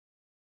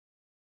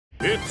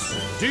It's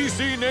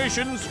DC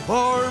Nation's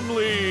Farm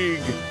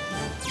League,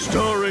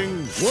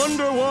 starring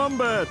Wonder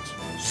Wombat,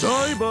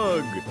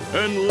 Cybug,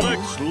 and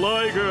Lex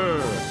Liger.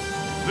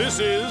 This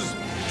is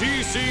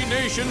DC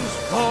Nation's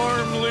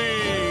Farm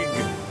League.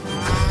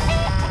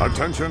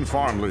 Attention,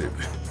 Farm League.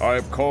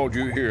 I've called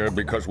you here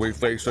because we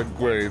face a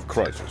grave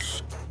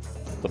crisis.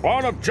 The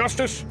Barn of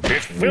Justice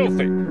is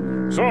filthy,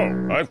 so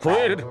I've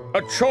created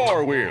a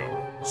chore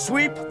wheel.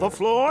 Sweep the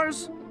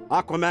floors?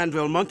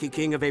 Aquamanville, Monkey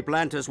King of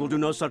Atlantis, will do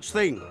no such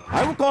thing.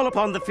 I will call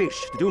upon the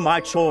fish to do my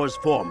chores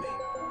for me.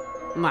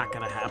 Not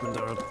gonna happen,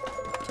 dude.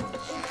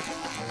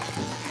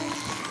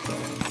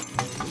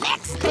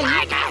 Lex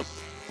Liger!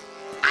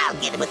 I'll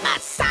get him with my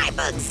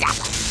Cybug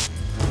Zapper!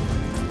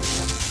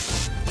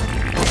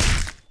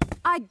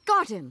 I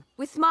got him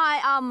with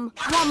my,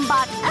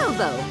 wombat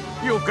elbow.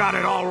 You've got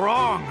it all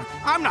wrong.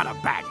 I'm not a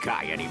bad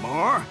guy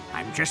anymore.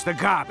 I'm just the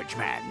garbage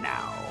man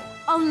now.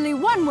 Only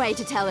one way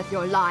to tell if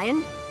you're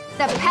lying.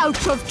 The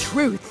pouch of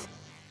truth.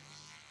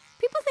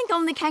 People think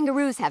only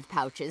kangaroos have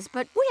pouches,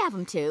 but we have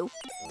them too.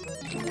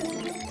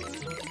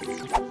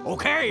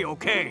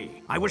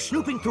 Okay. I was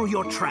snooping through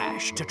your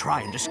trash to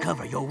try and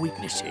discover your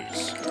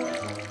weaknesses.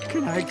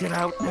 Can I get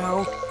out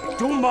now?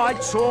 Do my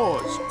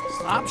chores.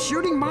 Stop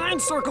shooting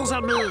mind circles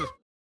at me.